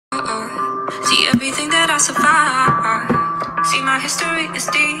See everything that I survived. See my history is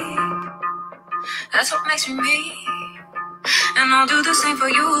deep. That's what makes me me. And I'll do the same for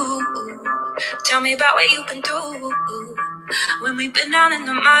you. Tell me about what you've been through. When we've been down in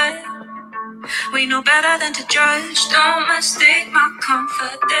the mud, we know better than to judge. Don't mistake my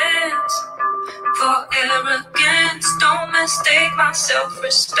confidence for arrogance. Don't mistake my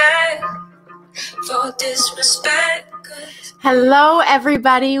self-respect for disrespect. Hello,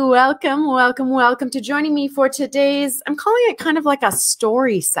 everybody. Welcome to joining me for today's, I'm calling it kind of like a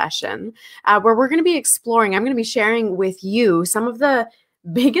story session, where we're going to be exploring, I'm going to be sharing with you some of the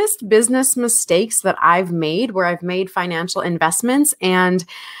biggest business mistakes that I've made, where I've made financial investments, and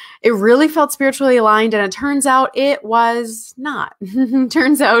it really felt spiritually aligned, and it turns out it was not.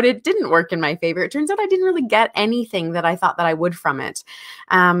 Turns out it didn't work in my favor. It turns out I didn't really get anything that I thought that I would from it.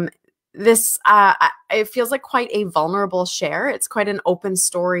 It feels like quite a vulnerable share. It's quite an open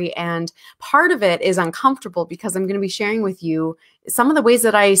story, and part of it is uncomfortable because I'm going to be sharing with you some of the ways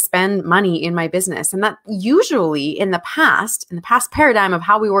that I spend money in my business. And that usually in the past paradigm of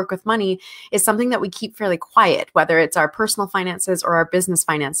how we work with money is something that we keep fairly quiet, whether it's our personal finances or our business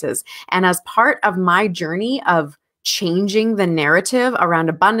finances. And as part of my journey of changing the narrative around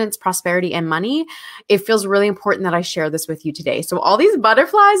abundance, prosperity, and money, it feels really important that I share this with you today. So all these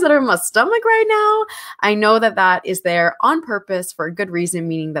butterflies that are in my stomach right now, I know that that is there on purpose for a good reason,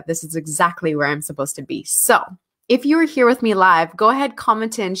 meaning that this is exactly where I'm supposed to be. So if you are here with me live, go ahead,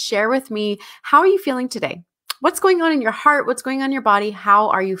 comment in, share with me, how are you feeling today? What's going on in your heart? What's going on in your body? How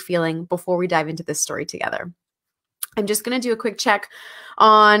are you feeling before we dive into this story together? I'm just going to do a quick check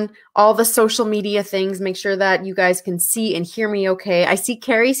on all the social media things, make sure that you guys can see and hear me okay. I see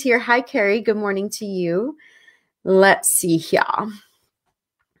Carrie's here. Hi, Carrie. Good morning to you. Let's see here.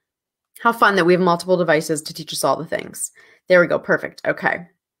 How fun that we have multiple devices to teach us all the things. There we go. Perfect. Okay.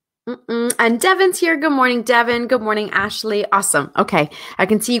 And Devin's here. Good morning, Devin. Good morning, Ashley. Awesome. Okay. I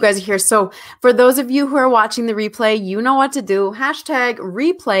can see you guys are here. So for those of you who are watching the replay, you know what to do. Hashtag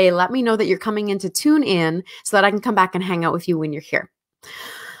replay. Let me know that you're coming in to tune in so that I can come back and hang out with you when you're here.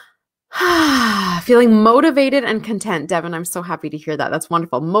 Feeling motivated and content. Devin, I'm so happy to hear that. That's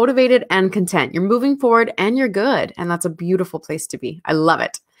wonderful. Motivated and content. You're moving forward and you're good. And that's a beautiful place to be. I love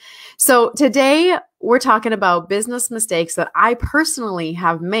it. So today we're talking about business mistakes that I personally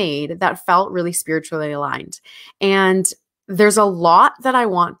have made that felt really spiritually aligned. And there's a lot that I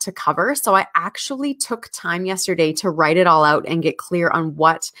want to cover. So I actually took time yesterday to write it all out and get clear on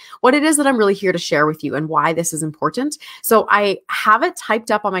what it is that I'm really here to share with you and why this is important. So I have it typed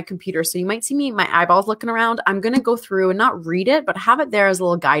up on my computer. So you might see me, my eyeballs looking around. I'm going to go through and not read it, but have it there as a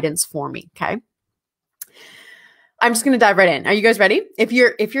little guidance for me. Okay. I'm just going to dive right in. Are you guys ready? If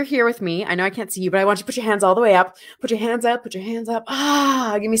you're here with me, I know I can't see you, but I want you to put your hands all the way up. Put your hands up, put your hands up.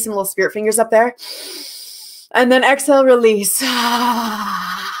 Give me some little spirit fingers up there. And then exhale, release.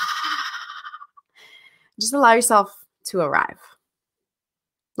 Just allow yourself to arrive.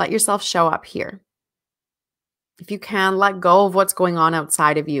 Let yourself show up here. If you can, let go of what's going on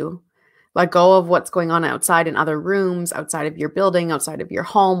outside of you. Let go of what's going on outside in other rooms, outside of your building, outside of your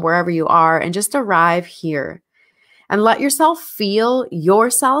home, wherever you are, and just arrive here. And let yourself feel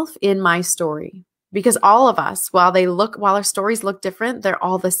yourself in my story. Because all of us, while our stories look different, they're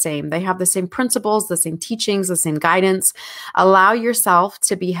all the same. They have the same principles, the same teachings, the same guidance. Allow yourself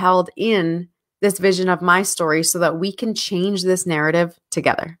to be held in this vision of my story so that we can change this narrative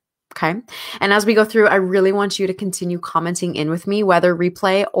together. Okay. And as we go through, I really want you to continue commenting in with me, whether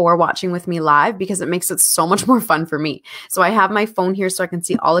replay or watching with me live, because it makes it so much more fun for me. So I have my phone here so I can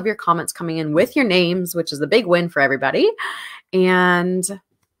see all of your comments coming in with your names, which is a big win for everybody. And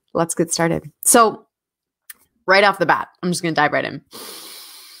let's get started. So right off the bat, I'm just going to dive right in.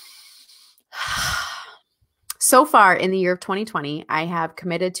 So far in the year of 2020, I have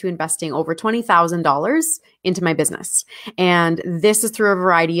committed to investing over $20,000 into my business. And this is through a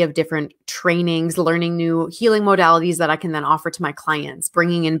variety of different trainings, learning new healing modalities that I can then offer to my clients,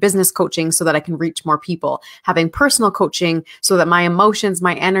 bringing in business coaching so that I can reach more people, having personal coaching so that my emotions,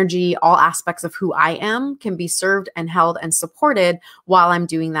 my energy, all aspects of who I am can be served and held and supported while I'm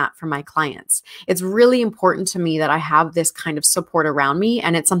doing that for my clients. It's really important to me that I have this kind of support around me.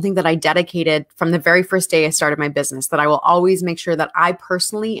 And it's something that I dedicated from the very first day I started my business, that I will always make sure that I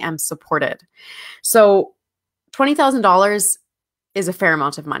personally am supported. So $20,000 is a fair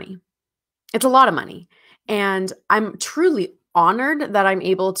amount of money. It's a lot of money. And I'm truly honored that I'm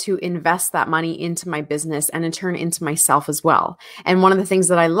able to invest that money into my business and in turn into myself as well. And one of the things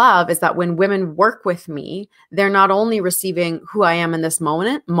that I love is that when women work with me, they're not only receiving who I am in this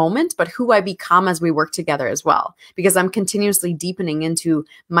moment, but who I become as we work together as well, because I'm continuously deepening into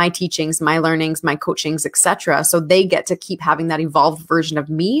my teachings, my learnings, my coachings, etc. So they get to keep having that evolved version of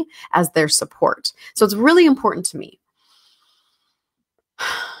me as their support. So it's really important to me.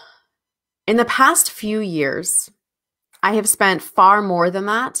 In the past few years, I have spent far more than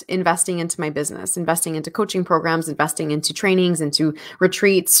that investing into my business, investing into coaching programs, investing into trainings, into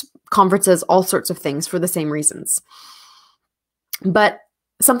retreats, conferences, all sorts of things for the same reasons. But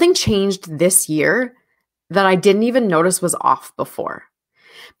something changed this year that I didn't even notice was off before.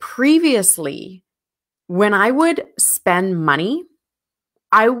 Previously, when I would spend money,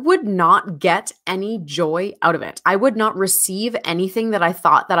 I would not get any joy out of it. I would not receive anything that I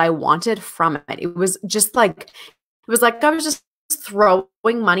thought that I wanted from it. It was like I was just throwing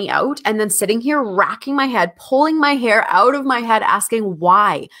money out and then sitting here racking my head, pulling my hair out of my head, asking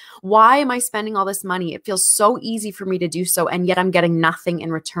why? Why am I spending all this money? It feels so easy for me to do so, and yet I'm getting nothing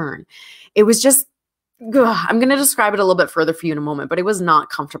in return. It was just, I'm going to describe it a little bit further for you in a moment, but it was not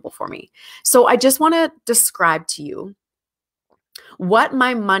comfortable for me. So I just want to describe to you what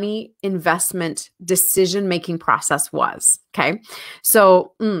my money investment decision-making process was. Okay.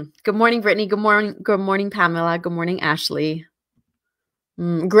 So, good morning, Brittany. Good morning, Pamela. Good morning, Ashley.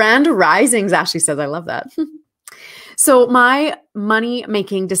 Grand Risings, Ashley says. I love that. So my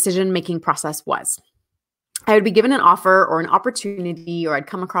money-making decision-making process was, I would be given an offer or an opportunity, or I'd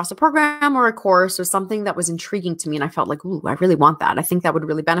come across a program or a course or something that was intriguing to me. And I felt like, ooh, I really want that. I think that would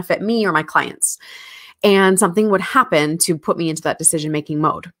really benefit me or my clients. And something would happen to put me into that decision-making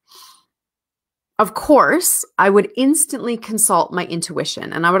mode. Of course, I would instantly consult my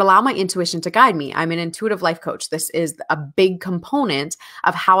intuition, and I would allow my intuition to guide me. I'm an intuitive life coach. This is a big component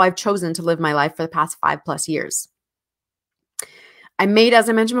of how I've chosen to live my life for the past 5+ years. As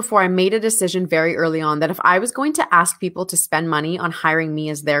I mentioned before, I made a decision very early on that if I was going to ask people to spend money on hiring me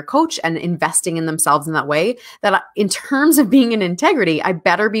as their coach and investing in themselves in that way, that in terms of being in integrity, I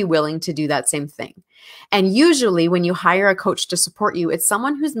better be willing to do that same thing. And usually when you hire a coach to support you, it's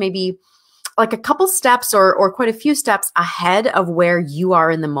someone who's maybe like a couple steps or quite a few steps ahead of where you are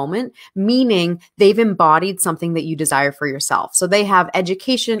in the moment, meaning they've embodied something that you desire for yourself. So they have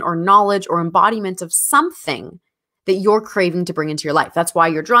education or knowledge or embodiment of something that you're craving to bring into your life. That's why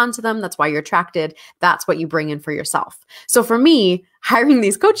you're drawn to them. That's why you're attracted. That's what you bring in for yourself. So for me, hiring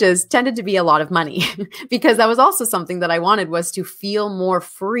these coaches tended to be a lot of money because that was also something that I wanted, was to feel more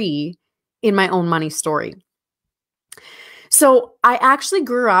free in my own money story. So I actually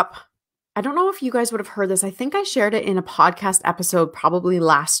grew up, I don't know if you guys would have heard this. I think I shared it in a podcast episode probably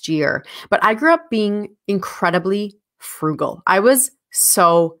last year, but I grew up being incredibly frugal. I was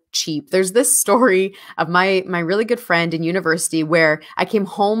so cheap. There's this story of my really good friend in university where I came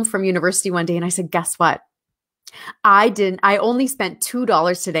home from university one day and I said, guess what? I only spent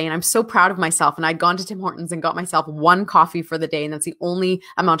 $2 today, and I'm so proud of myself. And I'd gone to Tim Hortons and got myself one coffee for the day. And that's the only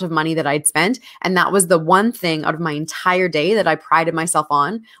amount of money that I'd spent. And that was the one thing out of my entire day that I prided myself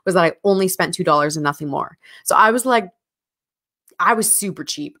on, was that I only spent $2 and nothing more. So I was like, I was super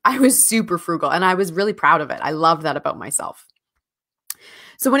cheap. I was super frugal, and I was really proud of it. I loved that about myself.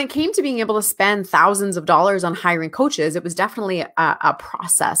 So when it came to being able to spend thousands of dollars on hiring coaches, it was definitely a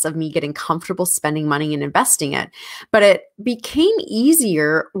process of me getting comfortable spending money and investing it. But it became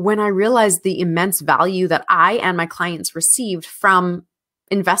easier when I realized the immense value that I and my clients received from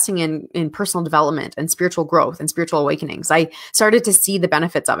investing in personal development and spiritual growth and spiritual awakenings. I started to see the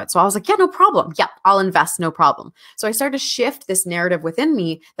benefits of it. So I was like, yeah, no problem. Yeah, I'll invest, no problem. So I started to shift this narrative within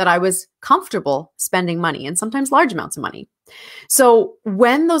me that I was comfortable spending money, and sometimes large amounts of money. So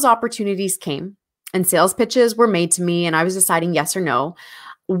when those opportunities came and sales pitches were made to me and I was deciding yes or no,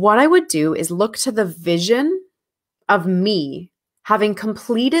 what I would do is look to the vision of me having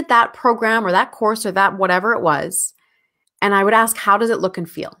completed that program or that course or that whatever it was. And I would ask, how does it look and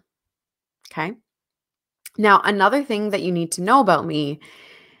feel? Okay. Now, another thing that you need to know about me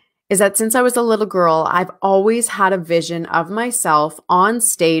is that since I was a little girl, I've always had a vision of myself on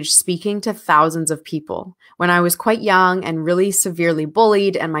stage speaking to thousands of people. When I was quite young and really severely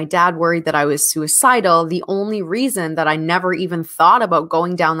bullied, and my dad worried that I was suicidal, the only reason that I never even thought about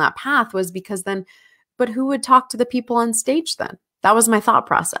going down that path was because then, but who would talk to the people on stage then? That was my thought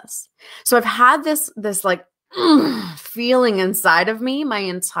process. So I've had this like feeling inside of me my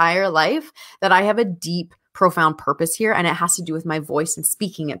entire life that I have a deep, profound purpose here, and it has to do with my voice and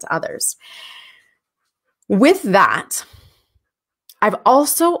speaking it to others. With that, I've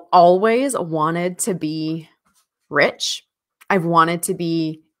also always wanted to be rich. I've wanted to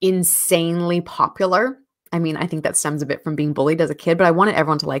be insanely popular. I mean, I think that stems a bit from being bullied as a kid, but I wanted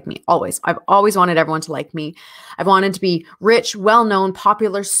everyone to like me always. I've always wanted everyone to like me. I've wanted to be rich, well-known,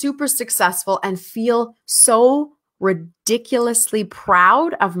 popular, super successful, and feel so ridiculously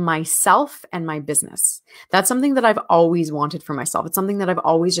proud of myself and my business. That's something that I've always wanted for myself. It's something that I've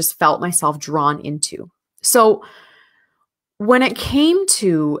always just felt myself drawn into. So when it came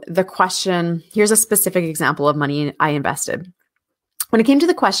to the question, here's a specific example of money I invested. When it came to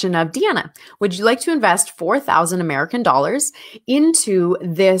the question of, Deanna, would you like to invest 4,000 American dollars into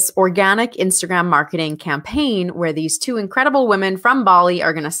this organic Instagram marketing campaign where these two incredible women from Bali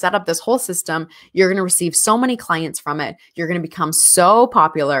are going to set up this whole system? You're going to receive so many clients from it. You're going to become so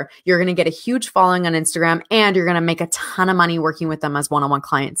popular. You're going to get a huge following on Instagram, and you're going to make a ton of money working with them as one-on-one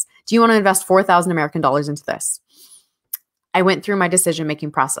clients. Do you want to invest 4,000 American dollars into this? I went through my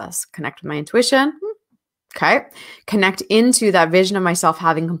decision-making process, connect with my intuition. Okay. Connect into that vision of myself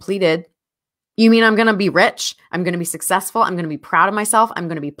having completed. You mean I'm going to be rich? I'm going to be successful. I'm going to be proud of myself. I'm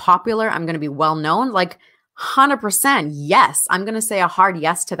going to be popular. I'm going to be well known. Like 100%. Yes. I'm going to say a hard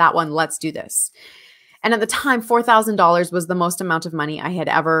yes to that one. Let's do this. And at the time, $4,000 was the most amount of money I had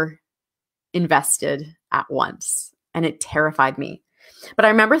ever invested at once. And it terrified me. But I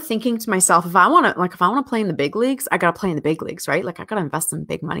remember thinking to myself, if I want to play in the big leagues, I got to play in the big leagues, right? Like I got to invest some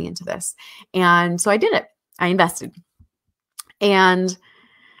big money into this. And so I did it. I invested. And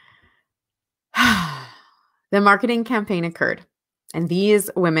the marketing campaign occurred. And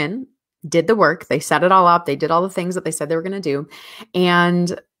these women did the work. They set it all up. They did all the things that they said they were going to do.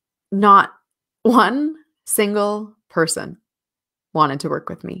 And not one single person wanted to work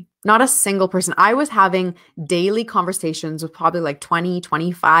with me. Not a single person. I was having daily conversations with probably like 20,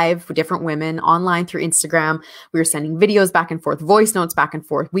 25 different women online through Instagram. We were sending videos back and forth, voice notes back and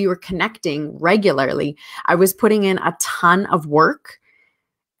forth. We were connecting regularly. I was putting in a ton of work,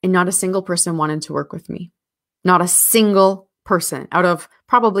 and not a single person wanted to work with me. Not a single person out of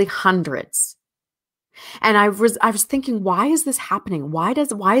probably hundreds. And I was thinking, why is this happening? Why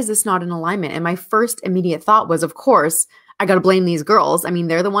is this not in alignment? And my first immediate thought was, of course, I got to blame these girls. I mean,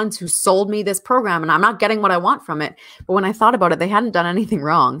 they're the ones who sold me this program and I'm not getting what I want from it. But when I thought about it, they hadn't done anything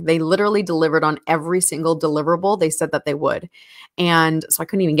wrong. They literally delivered on every single deliverable they said that they would. And so I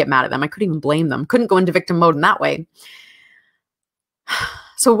couldn't even get mad at them. I couldn't even blame them. Couldn't go into victim mode in that way.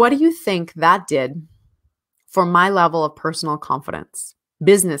 So what do you think that did for my level of personal confidence,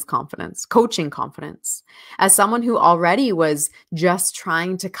 business confidence, coaching confidence? As someone who already was just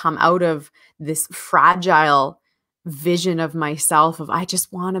trying to come out of this fragile vision of myself of, I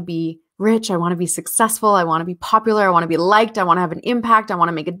just want to be rich. I want to be successful. I want to be popular. I want to be liked. I want to have an impact. I want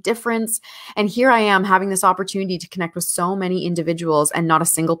to make a difference. And here I am having this opportunity to connect with so many individuals, and not a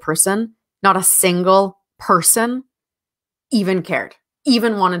single person even cared,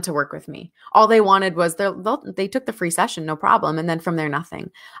 even wanted to work with me. All they wanted was they took the free session, no problem. And then from there,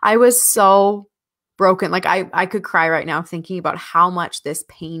 nothing. I was so broken. Like I could cry right now thinking about how much this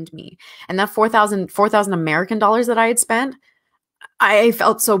pained me. And that 4,000 American dollars that I had spent, I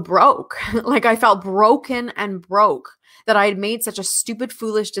felt so broke. Like I felt broken and broke that I had made such a stupid,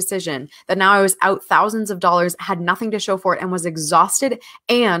 foolish decision that now I was out thousands of dollars, had nothing to show for it, and was exhausted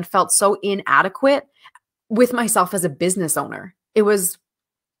and felt so inadequate with myself as a business owner. It was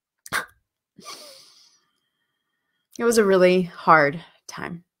a really hard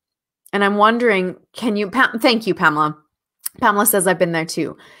time. And I'm wondering, thank you, Pamela. Pamela says, I've been there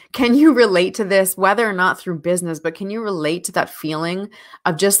too. Can you relate to this, whether or not through business, but can you relate to that feeling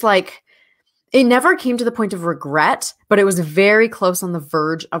of just like, it never came to the point of regret, but it was very close on the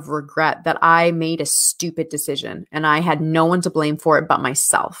verge of regret that I made a stupid decision and I had no one to blame for it but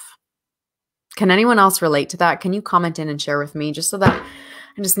myself. Can anyone else relate to that? Can you comment in and share with me, just so that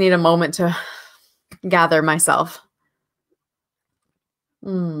I just need a moment to gather myself?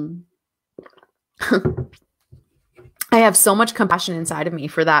 I have so much compassion inside of me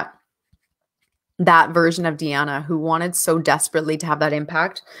for that version of Deanna who wanted so desperately to have that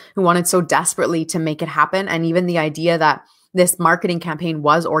impact, who wanted so desperately to make it happen. And even the idea that this marketing campaign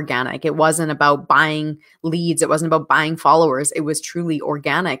was organic. It wasn't about buying leads. It wasn't about buying followers. It was truly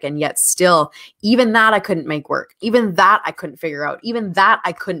organic. And yet still, even that I couldn't make work. Even that I couldn't figure out. Even that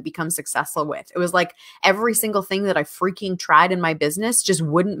I couldn't become successful with. It was like every single thing that I freaking tried in my business just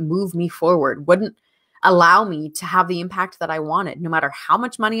wouldn't move me forward, wouldn't allow me to have the impact that I wanted. No matter how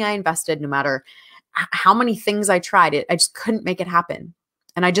much money I invested, no matter how many things I tried, I just couldn't make it happen.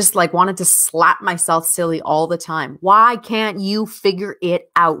 And I just like wanted to slap myself silly all the time. Why can't you figure it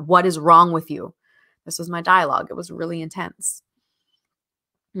out? What is wrong with you? This was my dialogue. It was really intense.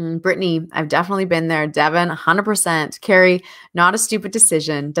 Brittany, I've definitely been there. Devin, 100%. Carrie, not a stupid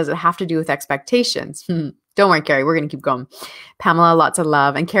decision. Does it have to do with expectations? Don't worry, Carrie. We're going to keep going. Pamela, lots of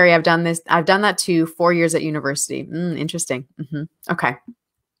love. And Carrie, I've done this. I've done that too. 4 years at university. Interesting. Okay.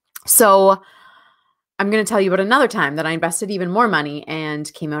 So I'm going to tell you about another time that I invested even more money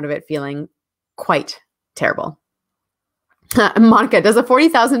and came out of it feeling quite terrible. Monica, does a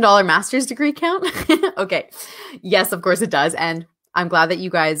 $40,000 master's degree count? Okay. Yes, of course it does. And I'm glad that you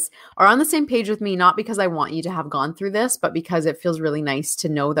guys are on the same page with me, not because I want you to have gone through this, but because it feels really nice to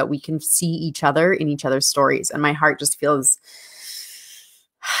know that we can see each other in each other's stories. And my heart just feels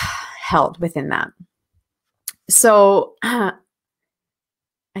held within that. So I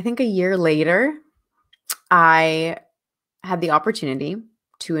think a year later, I had the opportunity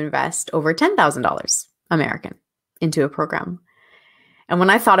to invest over $10,000 American into a program. And when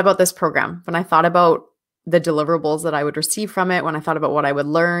I thought about this program, when I thought about the deliverables that I would receive from it, when I thought about what I would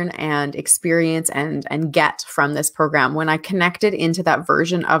learn and experience and get from this program, when I connected into that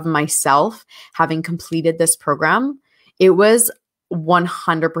version of myself having completed this program, it was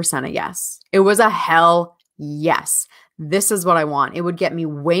 100% a yes. It was a hell yes. This is what I want. It would get me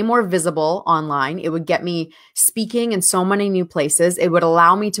way more visible online. It would get me speaking in so many new places. It would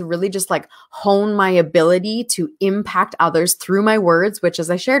allow me to really just like hone my ability to impact others through my words, which,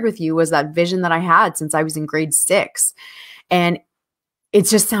 as I shared with you, was that vision that I had since I was in grade 6. And it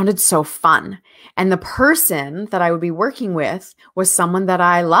just sounded so fun. And the person that I would be working with was someone that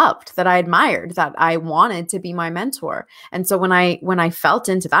I loved, that I admired, that I wanted to be my mentor. And so when I felt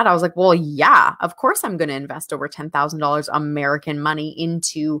into that, I was like, well, yeah, of course I'm going to invest over $10,000 American money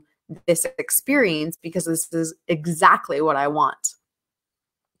into this experience because this is exactly what I want.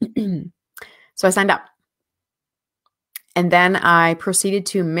 So I signed up. And then I proceeded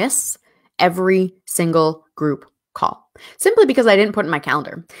to miss every single group call, simply because I didn't put it in my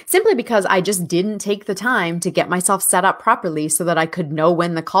calendar, simply because I just didn't take the time to get myself set up properly so that I could know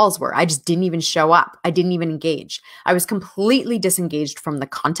when the calls were. I just didn't even show up. I didn't even engage. I was completely disengaged from the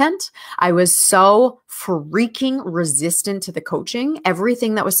content. I was so freaking resistant to the coaching.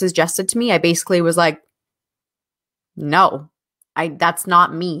 Everything that was suggested to me, I basically was like, no, that's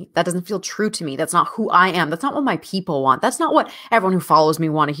not me. That doesn't feel true to me. That's not who I am. That's not what my people want. That's not what everyone who follows me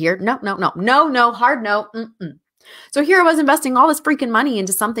want to hear. No, hard no. So here I was investing all this freaking money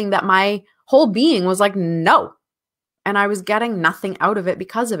into something that my whole being was like, no. And I was getting nothing out of it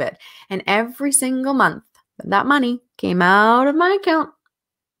because of it. And every single month that money came out of my account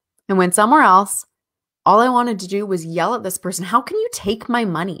and went somewhere else, all I wanted to do was yell at this person. How can you take my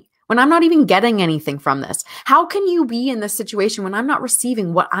money when I'm not even getting anything from this? How can you be in this situation when I'm not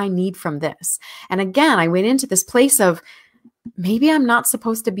receiving what I need from this? And again, I went into this place of, maybe I'm not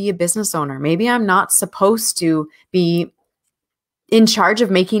supposed to be a business owner. Maybe I'm not supposed to be in charge of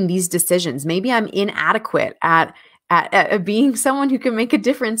making these decisions. Maybe I'm inadequate at being someone who can make a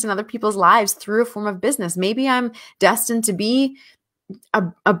difference in other people's lives through a form of business. Maybe I'm destined to be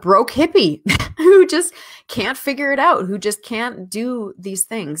a broke hippie who just can't figure it out, who just can't do these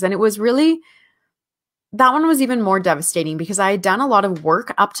things. And it was really, that one was even more devastating because I had done a lot of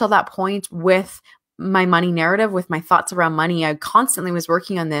work up till that point with my money narrative, with my thoughts around money. I constantly was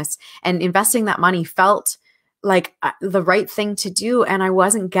working on this, and investing that money felt like the right thing to do. And I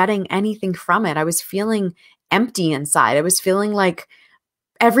wasn't getting anything from it. I was feeling empty inside. I was feeling like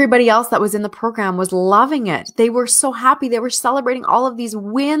everybody else that was in the program was loving it. They were so happy. They were celebrating all of these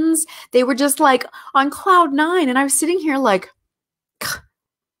wins. They were just like on cloud 9. And I was sitting here like,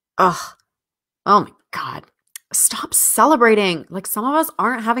 oh my God, stop celebrating. Like, some of us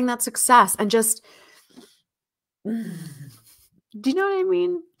aren't having that success, and just, do you know what I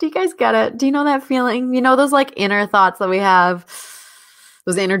mean? Do you guys get it? Do you know that feeling? You know, those like inner thoughts that we have,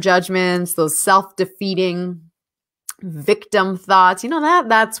 those inner judgments, those self-defeating victim thoughts. You know,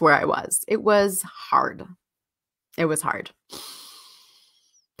 that's where I was. It was hard. It was hard.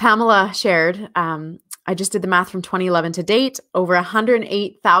 Pamela shared, I just did the math from 2011 to date, over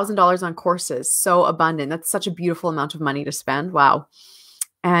 $108,000 on courses. So abundant. That's such a beautiful amount of money to spend. Wow.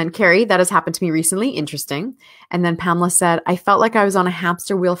 And Carrie, that has happened to me recently. Interesting. And then Pamela said, I felt like I was on a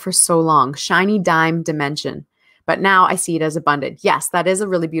hamster wheel for so long, shiny dime dimension, but now I see it as abundant. Yes, that is a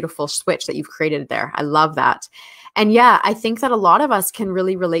really beautiful switch that you've created there. I love that. And yeah, I think that a lot of us can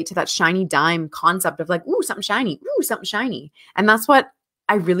really relate to that shiny dime concept of like, ooh, something shiny, ooh, something shiny. And that's what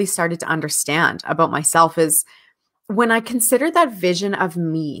I really started to understand about myself is when I considered that vision of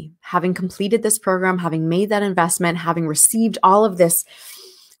me, having completed this program, having made that investment, having received all of this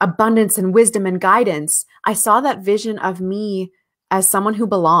abundance and wisdom and guidance, I saw that vision of me as someone who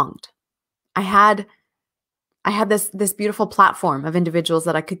belonged. I had I had this beautiful platform of individuals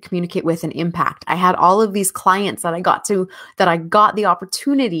that I could communicate with and impact. I had all of these clients that I got the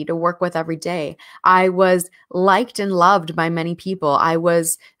opportunity to work with every day. I was liked and loved by many people. I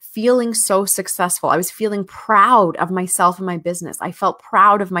was feeling so successful. I was feeling proud of myself and my business. I felt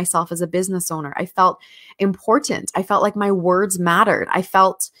proud of myself as a business owner. I felt important. I felt like my words mattered. I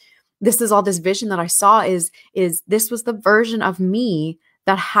felt this is all this vision that I saw is this was the version of me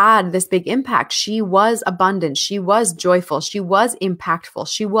that had this big impact. She was abundant. She was joyful. She was impactful.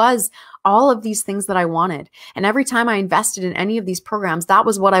 She was all of these things that I wanted. And every time I invested in any of these programs, that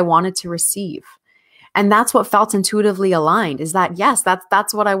was what I wanted to receive. And that's what felt intuitively aligned, is that, yes,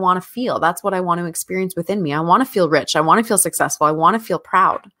 that's what I want to feel. That's what I want to experience within me. I want to feel rich. I want to feel successful. I want to feel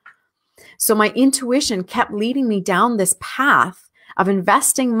proud. So my intuition kept leading me down this path of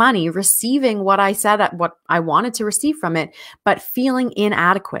investing money, receiving what I said, what I wanted to receive from it, but feeling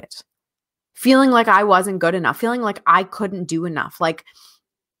inadequate, feeling like I wasn't good enough, feeling like I couldn't do enough. Like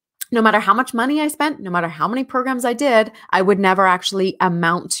no matter how much money I spent, no matter how many programs I did, I would never actually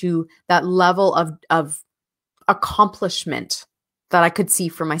amount to that level of accomplishment that I could see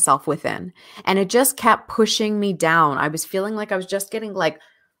for myself within. And it just kept pushing me down. I was feeling like I was just getting like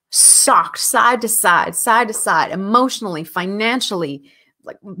socked side to side, emotionally, financially,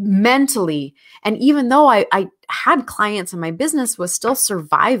 like mentally. And even though I had clients and my business was still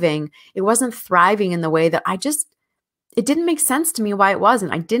surviving, it wasn't thriving in the way that it didn't make sense to me why it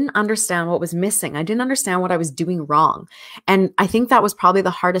wasn't. I didn't understand what was missing. I didn't understand what I was doing wrong. And I think that was probably the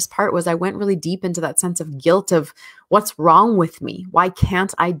hardest part, was I went really deep into that sense of guilt of what's wrong with me? Why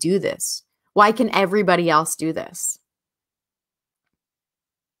can't I do this? Why can everybody else do this?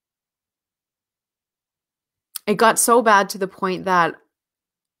 It got so bad to the point that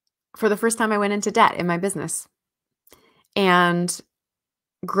for the first time I went into debt in my business. And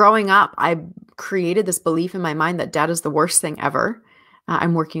growing up, I created this belief in my mind that debt is the worst thing ever.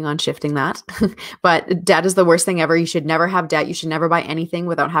 I'm working on shifting that. But debt is the worst thing ever. You should never have debt. You should never buy anything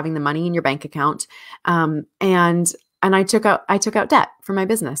without having the money in your bank account. And I took out debt for my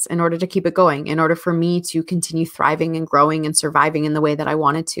business in order to keep it going, in order for me to continue thriving and growing and surviving in the way that I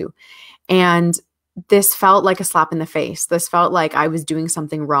wanted to. And this felt like a slap in the face. This felt like I was doing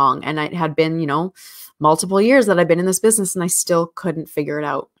something wrong. And it had been, multiple years that I've been in this business, and I still couldn't figure it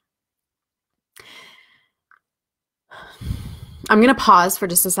out. I'm going to pause for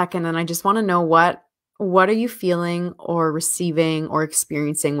just a second, and I just want to know what are you feeling or receiving or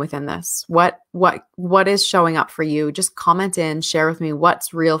experiencing within this? What is showing up for you? Just comment in, share with me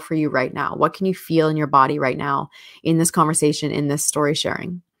what's real for you right now. What can you feel in your body right now in this conversation, in this story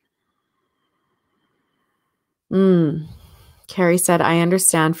sharing? Carrie said, I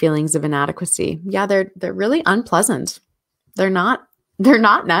understand feelings of inadequacy. Yeah, they're really unpleasant. They're not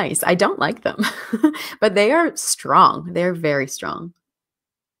nice. I don't like them, but they are strong. They're very strong.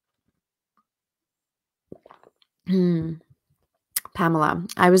 Pamela,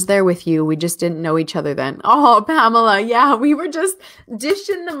 I was there with you. We just didn't know each other then. Oh, Pamela. Yeah, we were just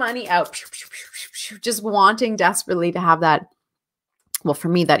dishing the money out, just wanting desperately to have that. Well, for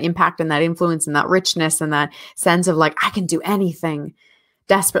me, that impact and that influence and that richness and that sense of like, I can do anything,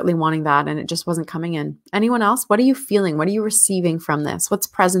 desperately wanting that. And it just wasn't coming in. Anyone else? What are you feeling? What are you receiving from this? What's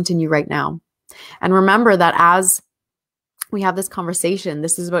present in you right now? And remember that as we have this conversation,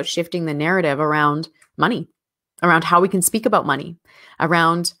 this is about shifting the narrative around money, around how we can speak about money,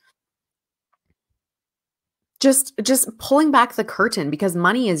 around just pulling back the curtain, because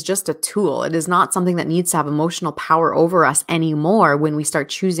money is just a tool. It is not something that needs to have emotional power over us anymore when we start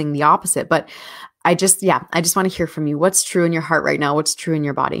choosing the opposite. But I just want to hear from you. What's true in your heart right now? What's true in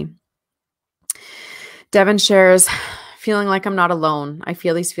your body? Devin shares, feeling like I'm not alone. I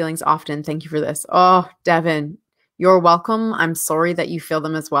feel these feelings often. Thank you for this. Oh, Devin, you're welcome. I'm sorry that you feel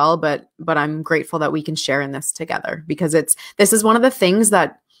them as well, but I'm grateful that we can share in this together, because this is one of the things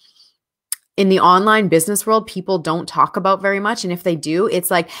that in the online business world, people don't talk about very much. And if they do, it's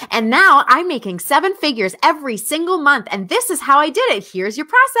like, and now I'm making 7 figures every single month. And this is how I did it. Here's your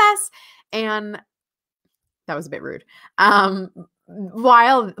process. And that was a bit rude.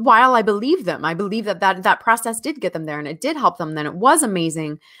 While I believe them, I believe that process did get them there and it did help them. Then it was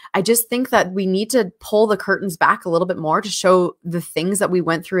amazing. I just think that we need to pull the curtains back a little bit more to show the things that we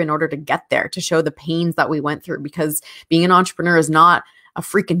went through in order to get there, to show the pains that we went through, because being an entrepreneur is not a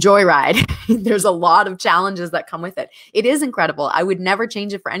freaking joyride. There's a lot of challenges that come with it. It is incredible. I would never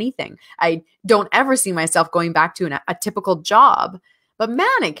change it for anything. I don't ever see myself going back to a typical job, but man,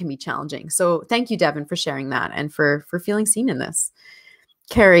 it can be challenging. So thank you, Devin, for sharing that and for feeling seen in this.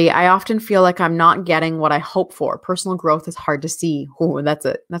 Carrie, I often feel like I'm not getting what I hope for. Personal growth is hard to see. Oh, that's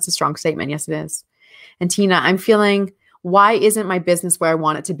a strong statement. Yes, it is. And Tina, I'm feeling, why isn't my business where I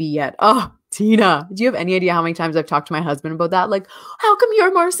want it to be yet? Oh, Tina, do you have any idea how many times I've talked to my husband about that? Like, how come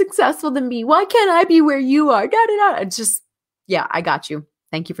you're more successful than me? Why can't I be where you are? Da, da, da. It's just, yeah, I got you.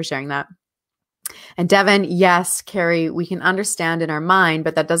 Thank you for sharing that. And Devin, yes, Carrie, we can understand in our mind,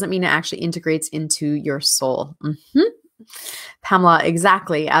 but that doesn't mean it actually integrates into your soul. Pamela,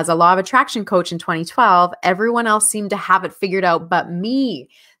 exactly. As a law of attraction coach in 2012, everyone else seemed to have it figured out but me.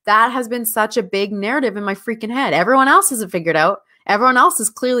 That has been such a big narrative in my freaking head. Everyone else has it figured out. Everyone else is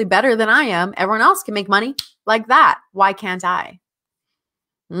clearly better than I am. Everyone else can make money like that. Why can't I?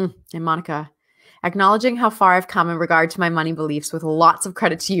 And Monica, acknowledging how far I've come in regard to my money beliefs with lots of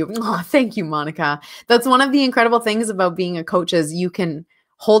credit to you. Oh, thank you, Monica. That's one of the incredible things about being a coach is you can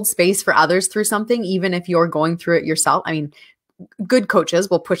hold space for others through something, even if you're going through it yourself. I mean, good coaches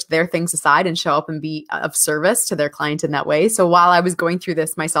will push their things aside and show up and be of service to their client in that way. So while I was going through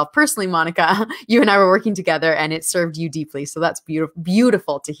this myself personally, Monica, you and I were working together and it served you deeply. So that's beautiful,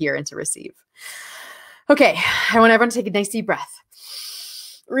 beautiful to hear and to receive. Okay. I want everyone to take a nice deep breath.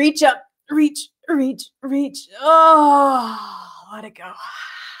 Reach up, reach. Oh, let it go.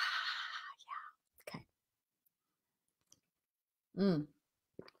 Yeah. Okay.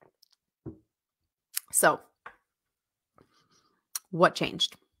 So what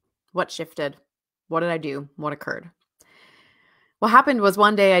changed? What shifted? What did I do? What occurred? What happened was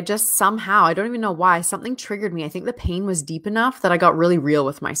one day I just somehow, I don't even know why, something triggered me. I think the pain was deep enough that I got really real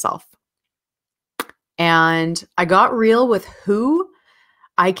with myself. And I got real with who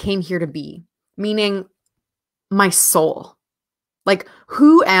I came here to be, meaning my soul. Like,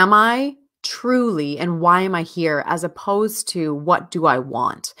 who am I truly and why am I here, as opposed to what do I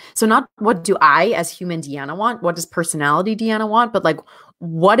want? So not what do I as human Deanna want? What does personality Deanna want? But like,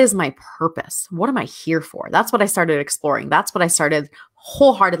 what is my purpose? What am I here for? That's what I started exploring. That's what I started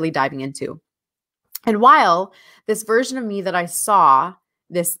wholeheartedly diving into. And while this version of me that I saw,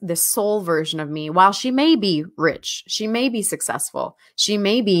 this soul version of me, while she may be rich, she may be successful, she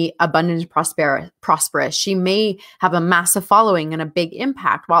may be abundant and prosperous, she may have a massive following and a big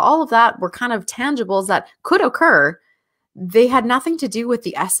impact, while all of that were kind of tangibles that could occur, they had nothing to do with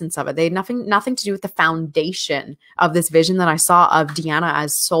the essence of it. They had nothing to do with the foundation of this vision that I saw of Deanna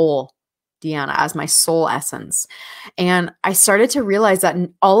as soul, Deanna as my soul essence. And I started to realize that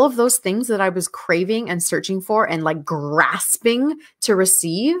all of those things that I was craving and searching for and like grasping to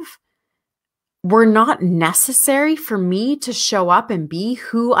receive were not necessary for me to show up and be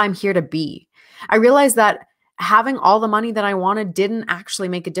who I'm here to be. I realized that having all the money that I wanted didn't actually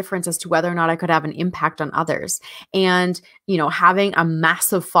make a difference as to whether or not I could have an impact on others. And, you know, having a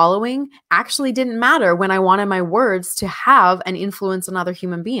massive following actually didn't matter when I wanted my words to have an influence on other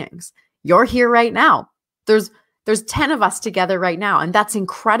human beings. You're here right now. There's 10 of us together right now, and that's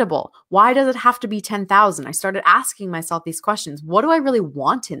incredible. Why does it have to be 10,000? I started asking myself these questions. What do I really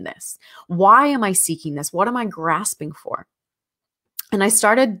want in this? Why am I seeking this? What am I grasping for? And I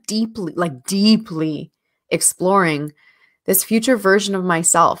started deeply exploring this future version of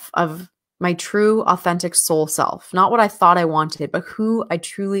myself, of my true, authentic soul self. Not what I thought I wanted, but who I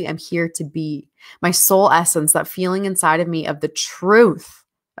truly am here to be. My soul essence, that feeling inside of me of the truth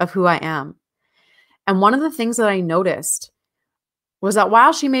of who I am. And one of the things that I noticed was that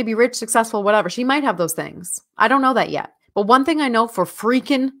while she may be rich, successful, whatever, she might have those things. I don't know that yet. But one thing I know for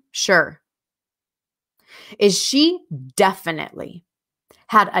freaking sure is she definitely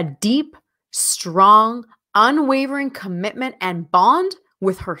had a deep, strong, unwavering commitment and bond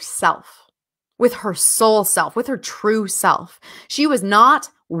with herself, with her soul self, with her true self. She was not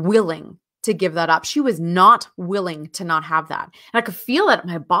willing to give that up. She was not willing to not have that. And I could feel it in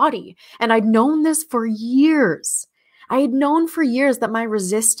my body. And I'd known this for years. I had known for years that my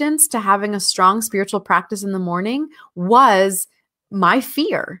resistance to having a strong spiritual practice in the morning was my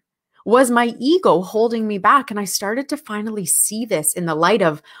fear, was my ego holding me back. And I started to finally see this in the light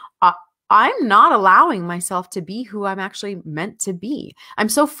of, I'm not allowing myself to be who I'm actually meant to be. I'm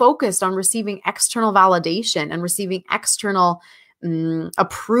so focused on receiving external validation and receiving external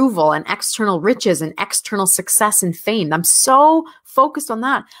approval and external riches and external success and fame. I'm so focused on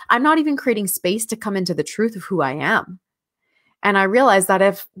that. I'm not even creating space to come into the truth of who I am. And I realized that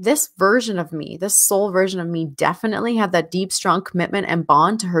if this version of me, this soul version of me definitely had that deep, strong commitment and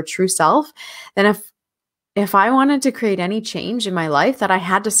bond to her true self, then if I wanted to create any change in my life, that I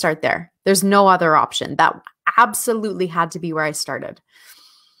had to start there. There's no other option. That absolutely had to be where I started.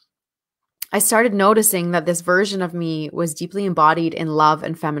 I started noticing that this version of me was deeply embodied in love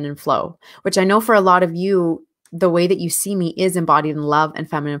and feminine flow, which I know for a lot of you, the way that you see me is embodied in love and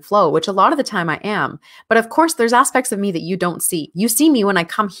feminine flow, which a lot of the time I am. But of course, there's aspects of me that you don't see. You see me when I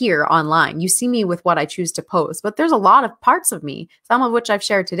come here online. You see me with what I choose to post. But there's a lot of parts of me, some of which I've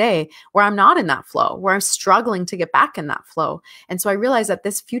shared today, where I'm not in that flow, where I'm struggling to get back in that flow. And so I realized that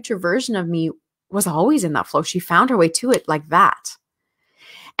this future version of me was always in that flow. She found her way to it like that.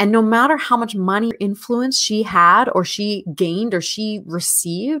 And no matter how much money or influence she had or she gained or she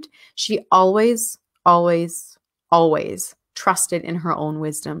received, she always trusted in her own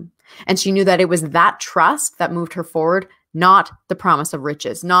wisdom. And she knew that it was that trust that moved her forward, not the promise of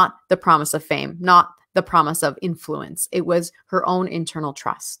riches, not the promise of fame, not the promise of influence. It was her own internal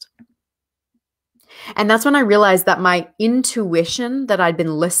trust. And that's when I realized that my intuition that I'd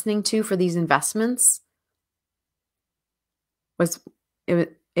been listening to for these investments was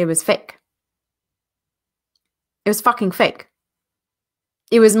fake. It was fucking fake.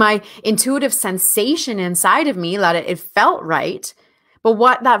 It was my intuitive sensation inside of me that it felt right. But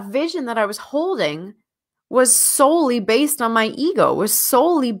what that vision that I was holding was solely based on my ego, was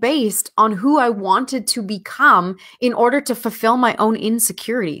solely based on who I wanted to become in order to fulfill my own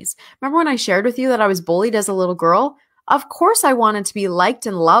insecurities. Remember when I shared with you that I was bullied as a little girl? Of course I wanted to be liked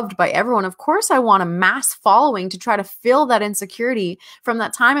and loved by everyone. Of course I want a mass following to try to fill that insecurity from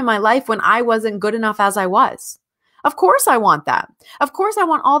that time in my life when I wasn't good enough as I was. Of course I want that. Of course I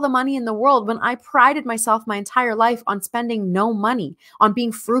want all the money in the world when I prided myself my entire life on spending no money, on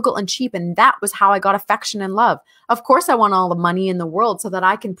being frugal and cheap, and that was how I got affection and love. Of course I want all the money in the world so that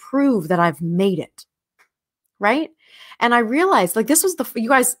I can prove that I've made it. Right? And I realized like this was you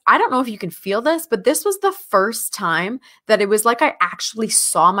guys, I don't know if you can feel this, but this was the first time that it was like I actually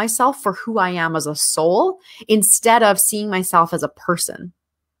saw myself for who I am as a soul instead of seeing myself as a person.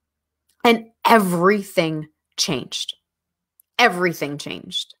 And everything changed. Everything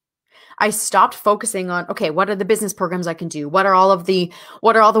changed. I stopped focusing on, okay, what are the business programs I can do? What are all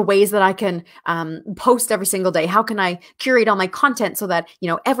the ways that I can post every single day? How can I curate all my content so that,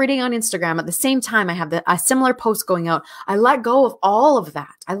 every day on Instagram at the same time, I have a similar post going out. I let go of all of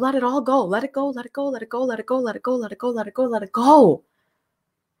that. I let it all go. Let it go, let it go, let it go, let it go, let it go, let it go, let it go, let it go.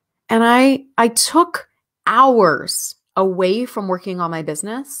 And I took hours away from working on my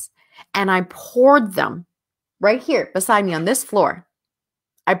business and I poured them right here beside me on this floor.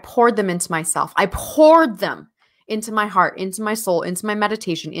 I poured them into myself. I poured them into my heart, into my soul, into my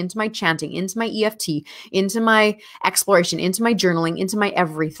meditation, into my chanting, into my EFT, into my exploration, into my journaling, into my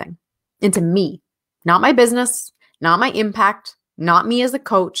everything, into me, not my business, not my impact, not me as a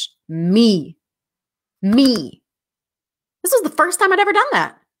coach, me. This was the first time I'd ever done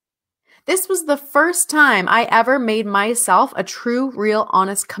that. This was the first time I ever made myself a true, real,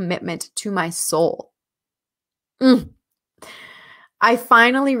 honest commitment to my soul. I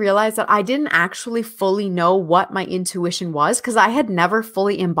finally realized that I didn't actually fully know what my intuition was because I had never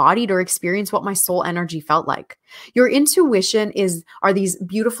fully embodied or experienced what my soul energy felt like. Your intuition are these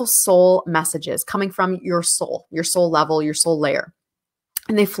beautiful soul messages coming from your soul level, your soul layer.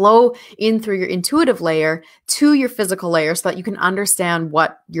 And they flow in through your intuitive layer to your physical layer so that you can understand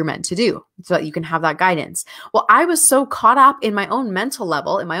what you're meant to do, so that you can have that guidance. Well, I was so caught up in my own mental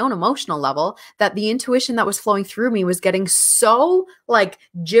level, in my own emotional level, that the intuition that was flowing through me was getting so like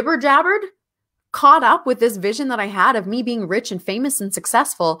jibber jabbered, caught up with this vision that I had of me being rich and famous and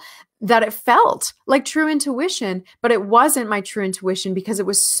successful, that it felt like true intuition, but it wasn't my true intuition because it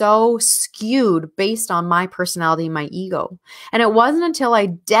was so skewed based on my personality and my ego. And it wasn't until I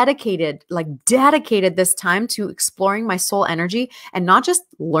dedicated this time to exploring my soul energy and not just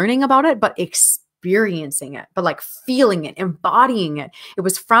learning about it, but experiencing it, but like feeling it, embodying it. It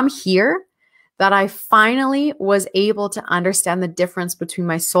was from here that I finally was able to understand the difference between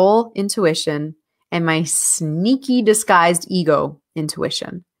my soul intuition and my sneaky disguised ego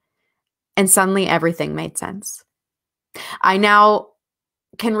intuition. And suddenly everything made sense. I now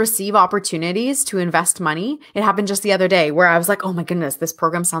can receive opportunities to invest money. It happened just the other day where I was like, oh my goodness, this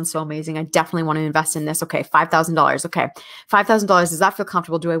program sounds so amazing. I definitely want to invest in this. Okay, $5,000. Okay, $5,000. Does that feel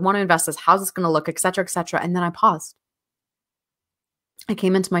comfortable? Do I want to invest this? How's this going to look? Et cetera, et cetera. And then I paused. I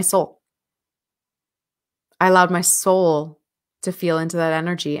came into my soul. I allowed my soul to feel into that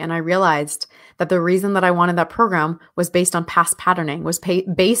energy. And I realized that the reason that I wanted that program was based on past patterning, was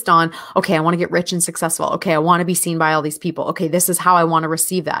based on, okay, I want to get rich and successful. Okay, I want to be seen by all these people. Okay, this is how I want to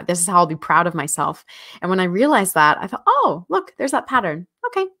receive that. This is how I'll be proud of myself. And when I realized that, I thought, oh, look, there's that pattern.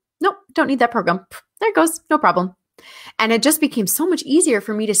 Okay, nope, don't need that program. There it goes, no problem. And it just became so much easier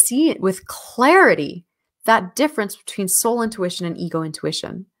for me to see it with clarity, that difference between soul intuition and ego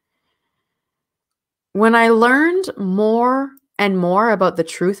intuition. When I learned more and more about the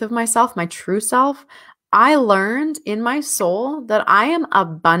truth of myself, my true self, I learned in my soul that I am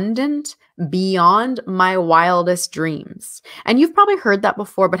abundant beyond my wildest dreams. And you've probably heard that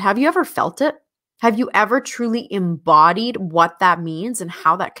before, but have you ever felt it? Have you ever truly embodied what that means and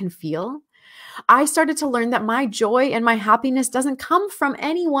how that can feel? I started to learn that my joy and my happiness doesn't come from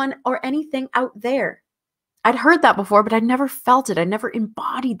anyone or anything out there. I'd heard that before, but I'd never felt it. I'd never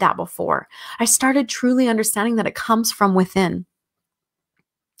embodied that before. I started truly understanding that it comes from within.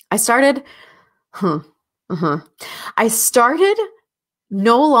 I started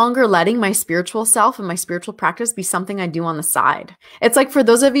no longer letting my spiritual self and my spiritual practice be something I do on the side. It's like for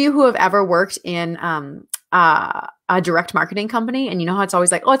those of you who have ever worked in a direct marketing company, and you know how it's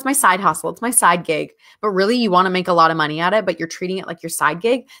always like, oh, it's my side hustle, it's my side gig, but really you want to make a lot of money at it, but you're treating it like your side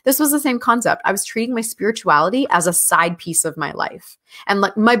gig. This was the same concept. I was treating my spirituality as a side piece of my life. And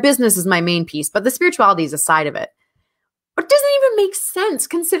like my business is my main piece, but the spirituality is a side of it. But it doesn't even make sense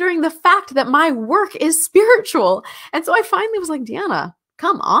considering the fact that my work is spiritual. And so I finally was like, Deanna,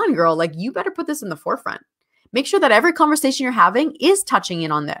 come on, girl. Like, you better put this in the forefront. Make sure that every conversation you're having is touching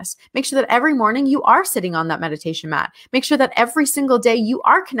in on this. Make sure that every morning you are sitting on that meditation mat. Make sure that every single day you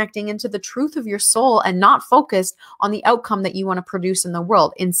are connecting into the truth of your soul and not focused on the outcome that you want to produce in the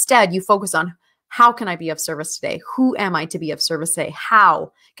world. Instead, you focus on, how can I be of service today? Who am I to be of service today?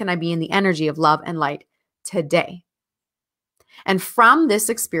 How can I be in the energy of love and light today? And from this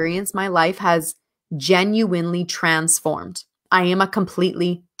experience, my life has genuinely transformed. I am a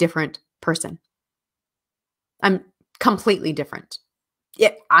completely different person. I'm completely different.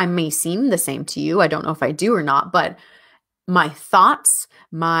 I may seem the same to you. I don't know if I do or not, but my thoughts,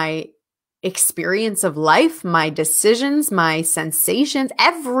 my experience of life, my decisions, my sensations,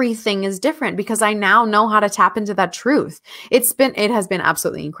 everything is different because I now know how to tap into that truth. It has been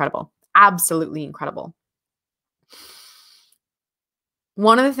absolutely incredible. Absolutely incredible.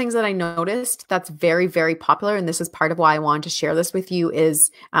 One of the things that I noticed that's very, very popular, and this is part of why I wanted to share this with you,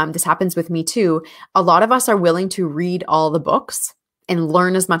 is this happens with me too. A lot of us are willing to read all the books and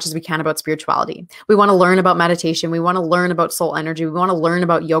learn as much as we can about spirituality. We want to learn about meditation. We want to learn about soul energy. We want to learn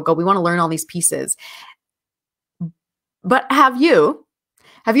about yoga. We want to learn all these pieces. But have you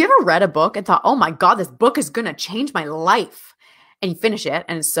ever read a book and thought, oh my God, this book is going to change my life? And you finish it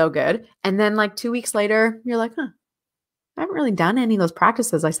and it's so good. And then like 2 weeks later, you're like, I haven't really done any of those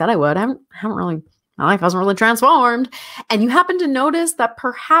practices I said I would. My life hasn't really transformed. And you happen to notice that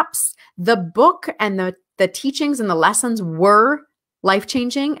perhaps the book and the teachings and the lessons were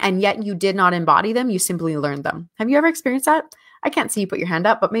life-changing, and yet you did not embody them. You simply learned them. Have you ever experienced that? I can't see you put your hand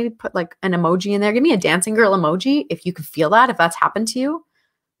up, but maybe put like an emoji in there. Give me a dancing girl emoji if you can feel that, if that's happened to you,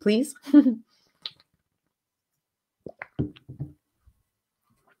 please.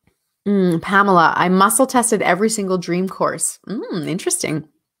 Pamela, I muscle tested every single dream course. Interesting.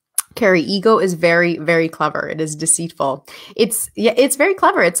 Carrie, ego is very, very clever. It is deceitful. It's very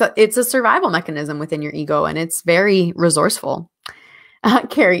clever. It's a survival mechanism within your ego, and it's very resourceful.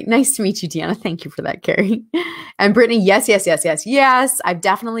 Carrie, nice to meet you, Deanna. Thank you for that, Carrie. And Brittany, yes. I've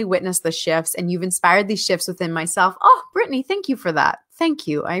definitely witnessed the shifts, and you've inspired these shifts within myself. Oh, Brittany, thank you for that. Thank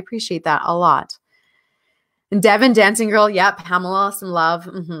you. I appreciate that a lot. And Devin, dancing girl, yep. Pamela, some love.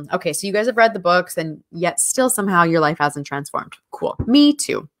 Okay, so you guys have read the books, and yet still somehow your life hasn't transformed. Cool. Me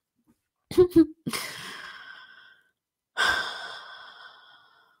too.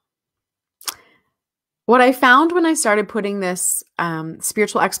 What I found when I started putting this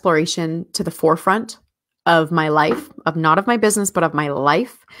spiritual exploration to the forefront of my life, not of my business, but of my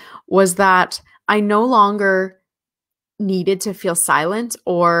life, was that I no longer needed to feel silent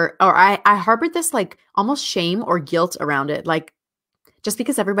or I harbored this like almost shame or guilt around it. Like, just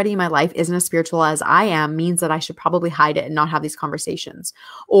because everybody in my life isn't as spiritual as I am means that I should probably hide it and not have these conversations.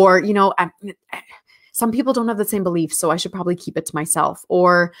 Or, some people don't have the same beliefs, so I should probably keep it to myself.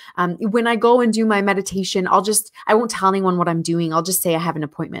 Or when I go and do my meditation, I won't tell anyone what I'm doing. I'll just say I have an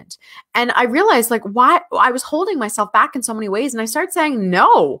appointment. And I realized like why I was holding myself back in so many ways. And I started saying,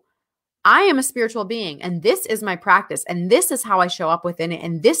 no, I am a spiritual being, and this is my practice, and this is how I show up within it,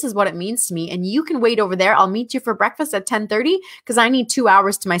 and this is what it means to me. And you can wait over there. I'll meet you for breakfast at 10:30 because I need 2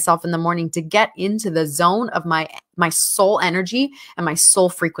 hours to myself in the morning to get into the zone of my soul energy and my soul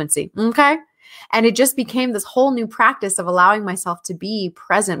frequency. Okay. And it just became this whole new practice of allowing myself to be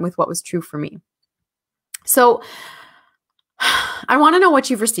present with what was true for me. So I want to know what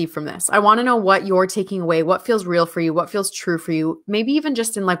you've received from this. I want to know what you're taking away, what feels real for you, what feels true for you, maybe even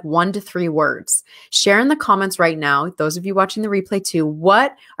just in like 1 to 3 words. Share in the comments right now, those of you watching the replay too,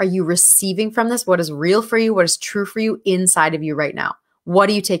 what are you receiving from this? What is real for you? What is true for you inside of you right now? What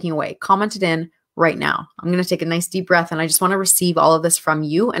are you taking away? Comment it in right now. I'm going to take a nice deep breath, and I just want to receive all of this from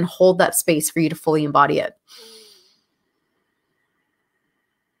you and hold that space for you to fully embody it.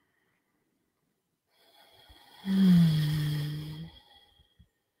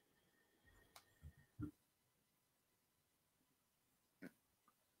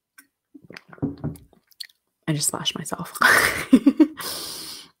 I just splashed myself.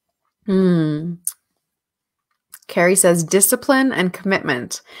 Carrie says discipline and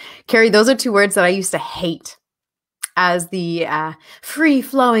commitment. Carrie, those are two words that I used to hate as the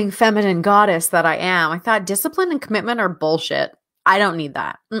free-flowing feminine goddess that I am. I thought discipline and commitment are bullshit. I don't need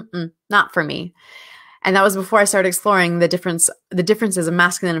that. Not for me. And that was before I started exploring the differences of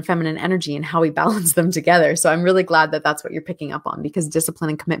masculine and feminine energy and how we balance them together. So I'm really glad that that's what you're picking up on, because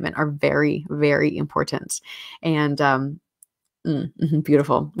discipline and commitment are very, very important. And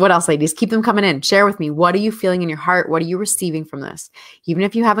beautiful. What else, ladies? Keep them coming in. Share with me. What are you feeling in your heart? What are you receiving from this? Even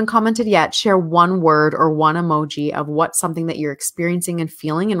if you haven't commented yet, share one word or one emoji of what's something that you're experiencing and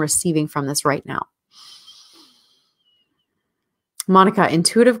feeling and receiving from this right now. Monica,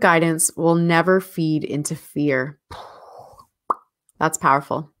 intuitive guidance will never feed into fear. That's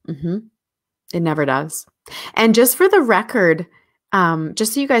powerful. It never does. And just for the record,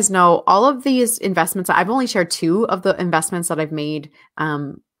 just so you guys know, all of these investments, I've only shared 2 of the investments that I've made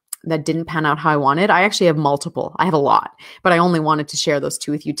that didn't pan out how I wanted. I actually have multiple. I have a lot, but I only wanted to share those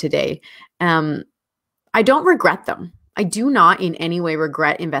 2 with you today. I don't regret them. I do not in any way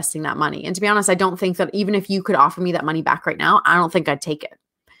regret investing that money. And to be honest, I don't think that even if you could offer me that money back right now, I don't think I'd take it.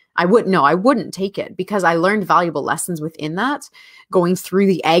 I wouldn't take it, because I learned valuable lessons within that, going through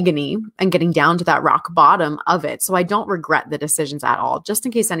the agony and getting down to that rock bottom of it. So I don't regret the decisions at all, just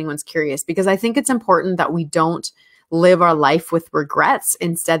in case anyone's curious, because I think it's important that we don't live our life with regrets,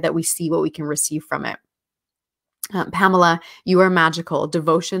 instead that we see what we can receive from it. Pamela, you are magical.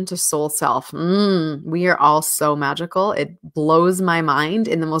 Devotion to soul self. We are all so magical. It blows my mind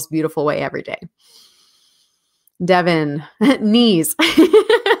in the most beautiful way every day. Devin, knees.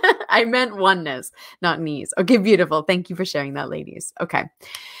 I meant oneness, not knees. Okay, beautiful. Thank you for sharing that, ladies. Okay.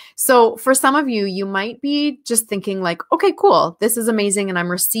 So for some of you, you might be just thinking like, okay, cool. This is amazing. And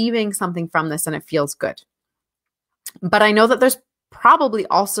I'm receiving something from this and it feels good. But I know that there's probably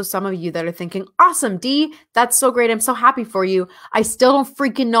also some of you that are thinking, awesome, Dee, that's so great. I'm so happy for you. I still don't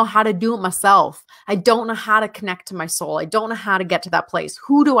freaking know how to do it myself. I don't know how to connect to my soul. I don't know how to get to that place.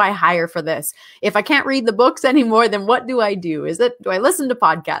 Who do I hire for this? If I can't read the books anymore, then what do I do? Do I listen to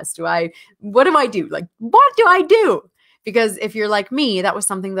podcasts? What do I do? Like, what do I do? Because if you're like me, that was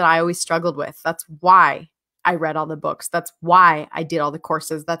something that I always struggled with. That's why I read all the books. That's why I did all the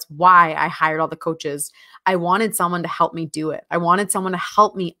courses. That's why I hired all the coaches. I wanted someone to help me do it. I wanted someone to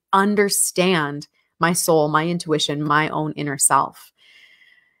help me understand my soul, my intuition, my own inner self.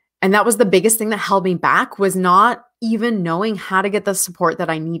 And that was the biggest thing that held me back, was not even knowing how to get the support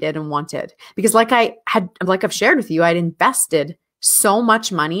that I needed and wanted. Because like I've shared with you, I'd invested so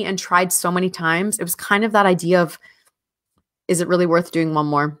much money and tried so many times. It was kind of that idea of, is it really worth doing one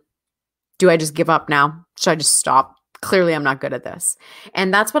more? Do I just give up now? Should I just stop? Clearly, I'm not good at this.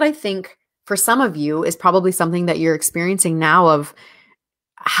 And that's what I think for some of you is probably something that you're experiencing now of,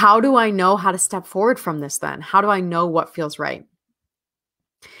 how do I know how to step forward from this then? How do I know what feels right?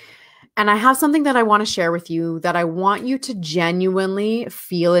 And I have something that I want to share with you that I want you to genuinely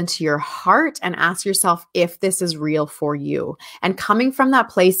feel into your heart and ask yourself if this is real for you. And coming from that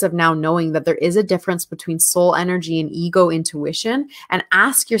place of now knowing that there is a difference between soul energy and ego intuition, and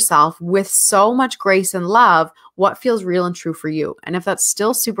ask yourself with so much grace and love, what feels real and true for you. And if that's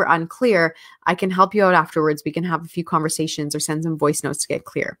still super unclear, I can help you out afterwards. We can have a few conversations or send some voice notes to get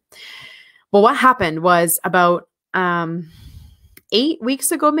clear. Well, what happened was about 8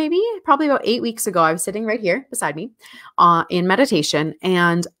 weeks ago, probably about 8 weeks ago, I was sitting right here beside me in meditation,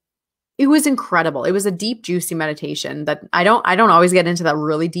 and it was incredible. It was a deep, juicy meditation that I don't always get into that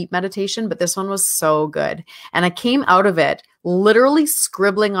really deep meditation, but this one was so good. And I came out of it literally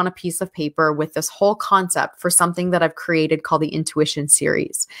scribbling on a piece of paper with this whole concept for something that I've created called the Intuition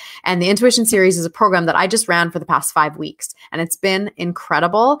Series. And the Intuition Series is a program that I just ran for the past 5 weeks, and it's been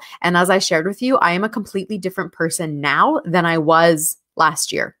incredible. And as I shared with you, I am a completely different person now than I was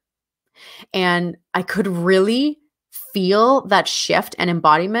last year. And I could really feel that shift and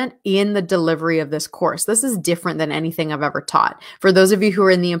embodiment in the delivery of this course. This is different than anything I've ever taught. For those of you who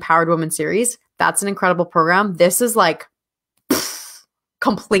are in the Empowered Woman series, that's an incredible program. This is like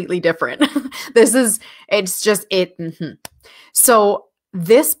completely different. So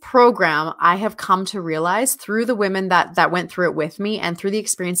this program, I have come to realize through the women that went through it with me and through the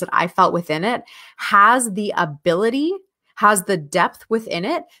experience that I felt within it, has has the depth within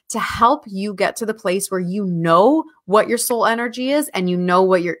it to help you get to the place where you know what your soul energy is and you know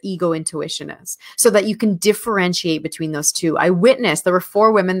what your ego intuition is, so that you can differentiate between those two. There were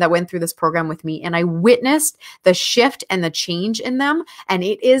 4 women that went through this program with me, and I witnessed the shift and the change in them, and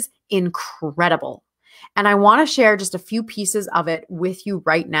it is incredible. And I want to share just a few pieces of it with you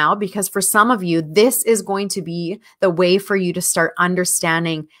right now, because for some of you, this is going to be the way for you to start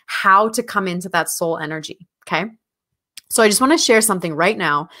understanding how to come into that soul energy. Okay. So I just want to share something right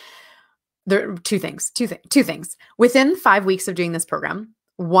now. There are two things. Within 5 weeks of doing this program,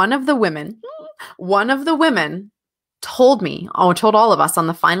 one of the women told all of us on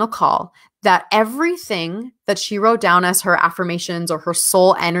the final call that everything that she wrote down as her affirmations or her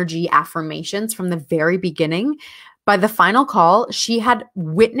soul energy affirmations from the very beginning, by the final call, she had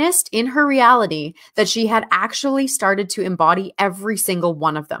witnessed in her reality that she had actually started to embody every single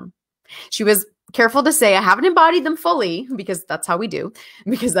one of them. She was careful to say, I haven't embodied them fully, because that's how we do.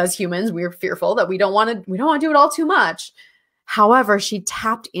 Because as humans, we're fearful that we don't want to do it all too much. However, she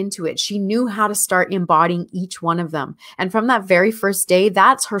tapped into it. She knew how to start embodying each one of them. And from that very first day,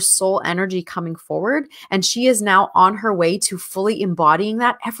 that's her soul energy coming forward. And she is now on her way to fully embodying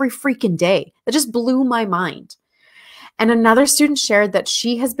that every freaking day. That just blew my mind. And another student shared that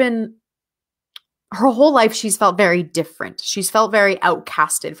her whole life, she's felt very different. She's felt very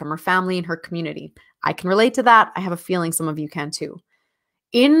outcasted from her family and her community. I can relate to that. I have a feeling some of you can too.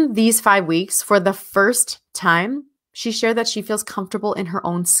 In these 5 weeks, for the first time, she shared that she feels comfortable in her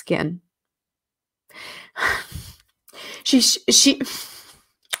own skin. I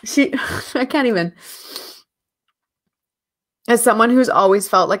can't even. As someone who's always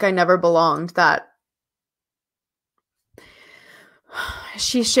felt like I never belonged, that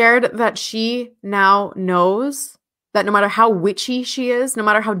she shared that she now knows that no matter how witchy she is, no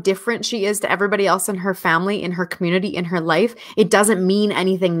matter how different she is to everybody else in her family, in her community, in her life, it doesn't mean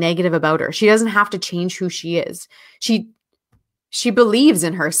anything negative about her. She doesn't have to change who she is. She believes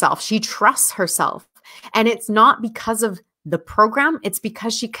in herself. She trusts herself. And it's not because of the program. It's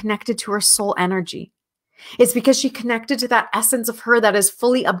because she connected to her soul energy. It's because she connected to that essence of her that is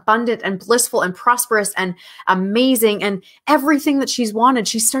fully abundant and blissful and prosperous and amazing and everything that she's wanted.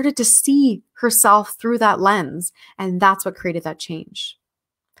 She started to see herself through that lens, and that's what created that change.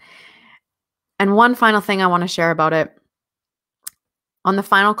 And one final thing I want to share about it. On the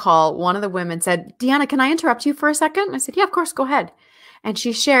final call, one of the women said, Deanna, can I interrupt you for a second? I said, yeah, of course, go ahead. And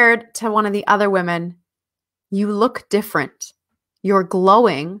she shared to one of the other women, you look different. You're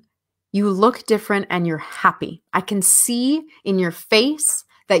glowing. You look different and you're happy. I can see in your face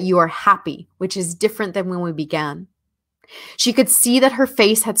that you are happy, which is different than when we began. She could see that her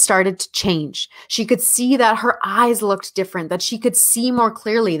face had started to change. She could see that her eyes looked different, that she could see more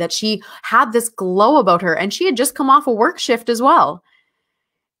clearly, that she had this glow about her, and she had just come off a work shift as well.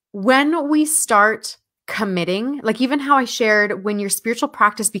 When we start committing, like even how I shared, when your spiritual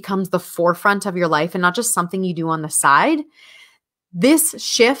practice becomes the forefront of your life and not just something you do on the side, this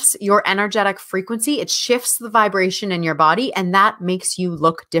shifts your energetic frequency. It shifts the vibration in your body, and that makes you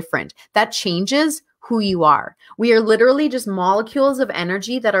look different. That changes who you are. We are literally just molecules of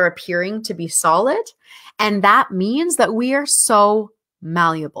energy that are appearing to be solid, and that means that we are so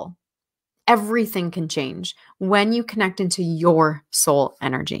malleable. Everything can change when you connect into your soul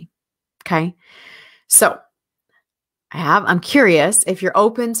energy. Okay? So, I'm curious if you're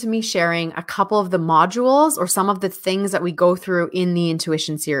open to me sharing a couple of the modules or some of the things that we go through in the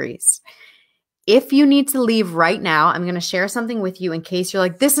intuition series. If you need to leave right now, I'm going to share something with you in case you're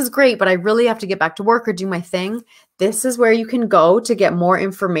like, this is great, but I really have to get back to work or do my thing. This is where you can go to get more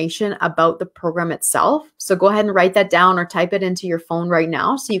information about the program itself. So go ahead and write that down or type it into your phone right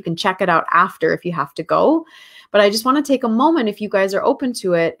now so you can check it out after if you have to go. But I just want to take a moment, if you guys are open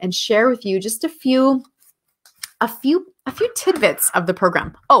to it, and share with you just a few tidbits of the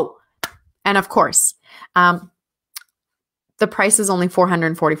program. Oh, and of course, the price is only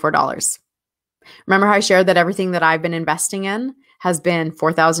 $444. Remember how I shared that everything that I've been investing in has been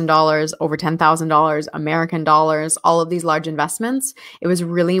 $4,000, over $10,000, American dollars, all of these large investments? It was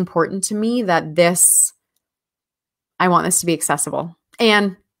really important to me that I want this to be accessible.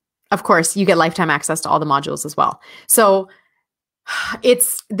 And of course, you get lifetime access to all the modules as well. So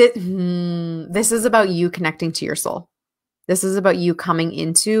this is about you connecting to your soul. This is about you coming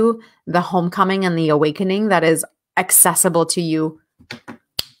into the homecoming and the awakening that is accessible to you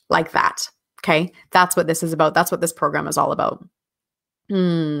like that. Okay? That's what this is about. That's what this program is all about.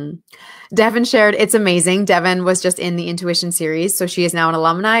 Hmm. Devin shared, it's amazing. Devin was just in the intuition series. So she is now an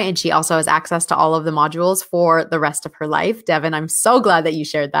alumni and she also has access to all of the modules for the rest of her life. Devin, I'm so glad that you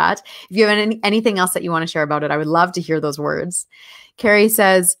shared that. If you have anything else that you want to share about it, I would love to hear those words. Carrie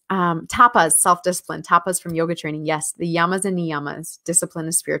says, tapas, self-discipline, tapas from yoga training. Yes, the yamas and niyamas. Discipline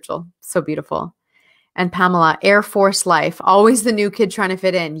is spiritual. So beautiful. And Pamela, Air Force life, always the new kid trying to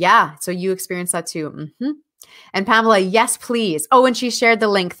fit in. Yeah. So you experienced that too. Mm-hmm. And Pamela, yes, please. Oh, and she shared the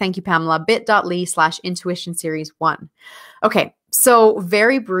link. Thank you, Pamela. bit.ly/intuition series 1. Okay. So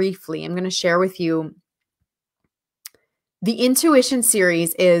very briefly, I'm going to share with you the intuition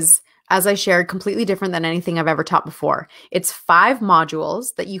series is, as I shared, completely different than anything I've ever taught before. It's 5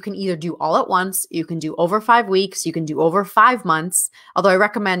 modules that you can either do all at once, you can do over 5 weeks, you can do over 5 months, although I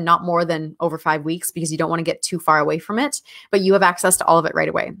recommend not more than over 5 weeks because you don't want to get too far away from it, but you have access to all of it right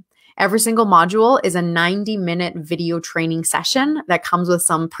away. Every single module is a 90-minute video training session that comes with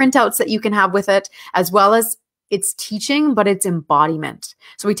some printouts that you can have with it, as well as it's teaching, but it's embodiment.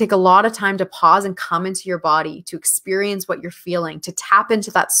 So we take a lot of time to pause and come into your body, to experience what you're feeling, to tap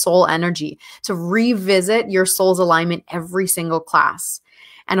into that soul energy, to revisit your soul's alignment every single class.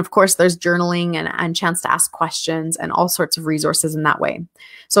 And of course, there's journaling and chance to ask questions and all sorts of resources in that way.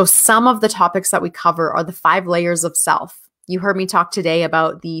 So some of the topics that we cover are the 5 layers of self. You heard me talk today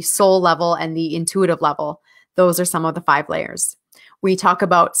about the soul level and the intuitive level. Those are some of the 5 layers. We talk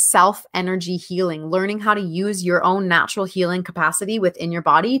about self-energy healing, learning how to use your own natural healing capacity within your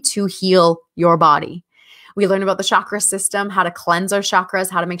body to heal your body. We learn about the chakra system, how to cleanse our chakras,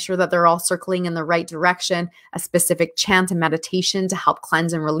 how to make sure that they're all circling in the right direction, a specific chant and meditation to help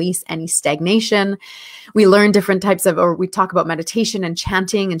cleanse and release any stagnation. We learn different types of, or we talk about meditation and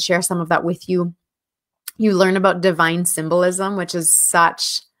chanting and share some of that with you. You learn about divine symbolism, which is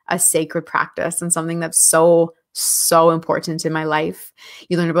such a sacred practice and something that's so important in my life.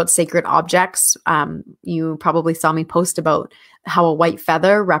 You learn about sacred objects. You probably saw me post about how a white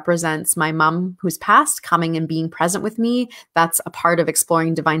feather represents my mom who's passed coming and being present with me. That's a part of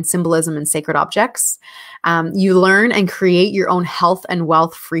exploring divine symbolism and sacred objects. You learn and create your own health and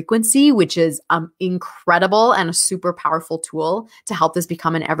wealth frequency, which is incredible and a super powerful tool to help this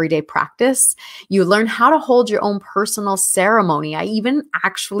become an everyday practice. You learn how to hold your own personal ceremony. I even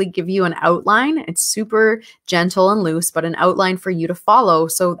actually give you an outline. It's super gentle and loose, but an outline for you to follow.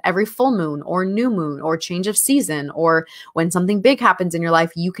 So every full moon or new moon or change of season, or when something big happens in your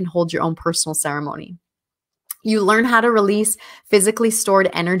life, you can hold your own personal ceremony. You learn how to release physically stored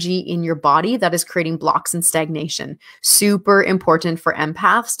energy in your body that is creating blocks and stagnation. Super important for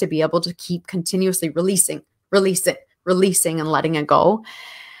empaths to be able to keep continuously releasing and letting it go.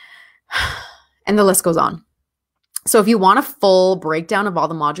 And the list goes on. So if you want a full breakdown of all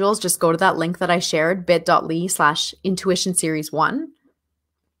the modules, just go to that link that I shared, bit.ly/intuition series 1.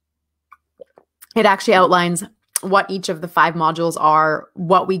 It actually outlines what each of the 5 modules are,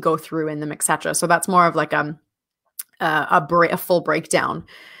 what we go through in them, etc. So that's more of like a full breakdown.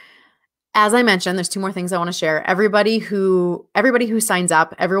 As I mentioned, there's 2 more things I want to share. Everybody who signs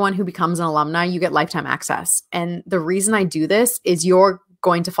up, everyone who becomes an alumni, you get lifetime access. And the reason I do this is you're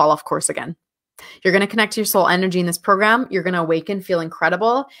going to fall off course again. You're going to connect to your soul energy in this program. You're going to awaken, feel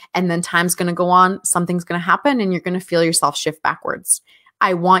incredible. And then time's going to go on, something's going to happen, and you're going to feel yourself shift backwards.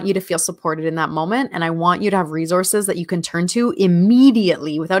 I want you to feel supported in that moment. And I want you to have resources that you can turn to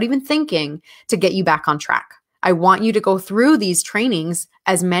immediately without even thinking to get you back on track. I want you to go through these trainings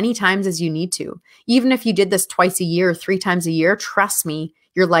as many times as you need to. Even if you did this twice a year, 3 times a year, trust me,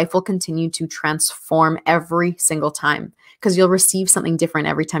 your life will continue to transform every single time because you'll receive something different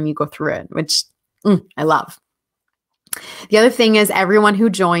every time you go through it, which I love. The other thing is everyone who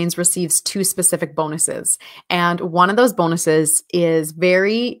joins receives 2 specific bonuses. And one of those bonuses is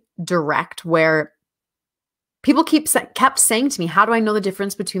very direct, where people kept saying to me, how do I know the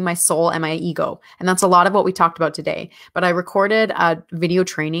difference between my soul and my ego? And that's a lot of what we talked about today. But I recorded a video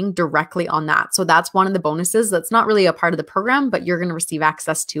training directly on that. So that's one of the bonuses that's not really a part of the program, but you're going to receive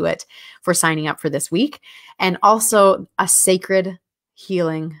access to it for signing up for this week. And also a sacred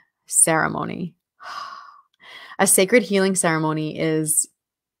healing ceremony. A sacred healing ceremony is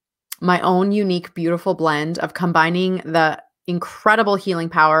my own unique, beautiful blend of combining the incredible healing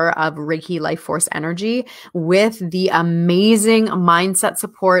power of Reiki life force energy with the amazing mindset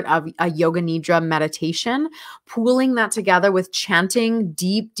support of a Yoga Nidra meditation, pooling that together with chanting,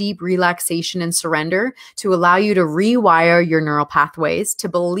 deep relaxation and surrender to allow you to rewire your neural pathways, to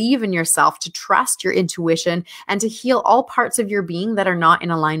believe in yourself, to trust your intuition, and to heal all parts of your being that are not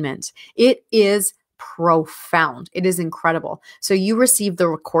in alignment. It is profound. It is incredible. So you receive the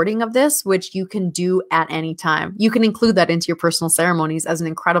recording of this, which you can do at any time. You can include that into your personal ceremonies as an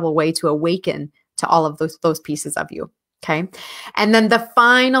incredible way to awaken to all of those pieces of you. Okay. And then the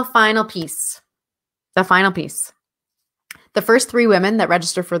final piece. The first 3 women that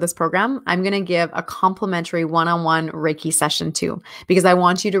register for this program, I'm going to give a complimentary one-on-one Reiki session to, because I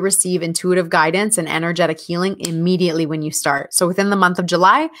want you to receive intuitive guidance and energetic healing immediately when you start. So within the month of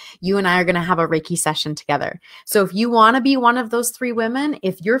July, you and I are going to have a Reiki session together. So if you want to be one of those 3 women,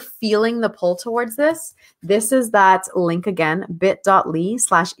 if you're feeling the pull towards this is that link again,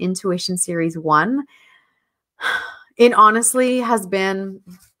 bit.ly/intuition series 1. It honestly has been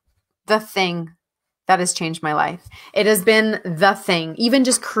the thing that has changed my life. It has been the thing. Even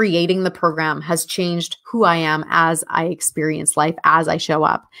just creating the program has changed who I am as I experience life, as I show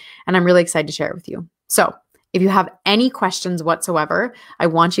up. And I'm really excited to share it with you. So if you have any questions whatsoever, I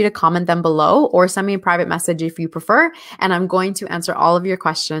want you to comment them below or send me a private message if you prefer. And I'm going to answer all of your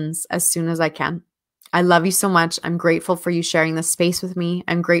questions as soon as I can. I love you so much. I'm grateful for you sharing this space with me.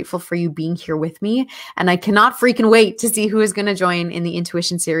 I'm grateful for you being here with me. And I cannot freaking wait to see who is going to join in the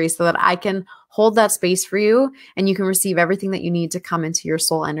intuition series so that I can hold that space for you and you can receive everything that you need to come into your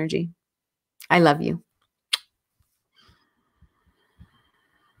soul energy. I love you.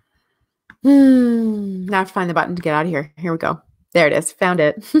 Now I have to find the button to get out of here. Here we go. There it is. Found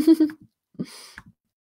it.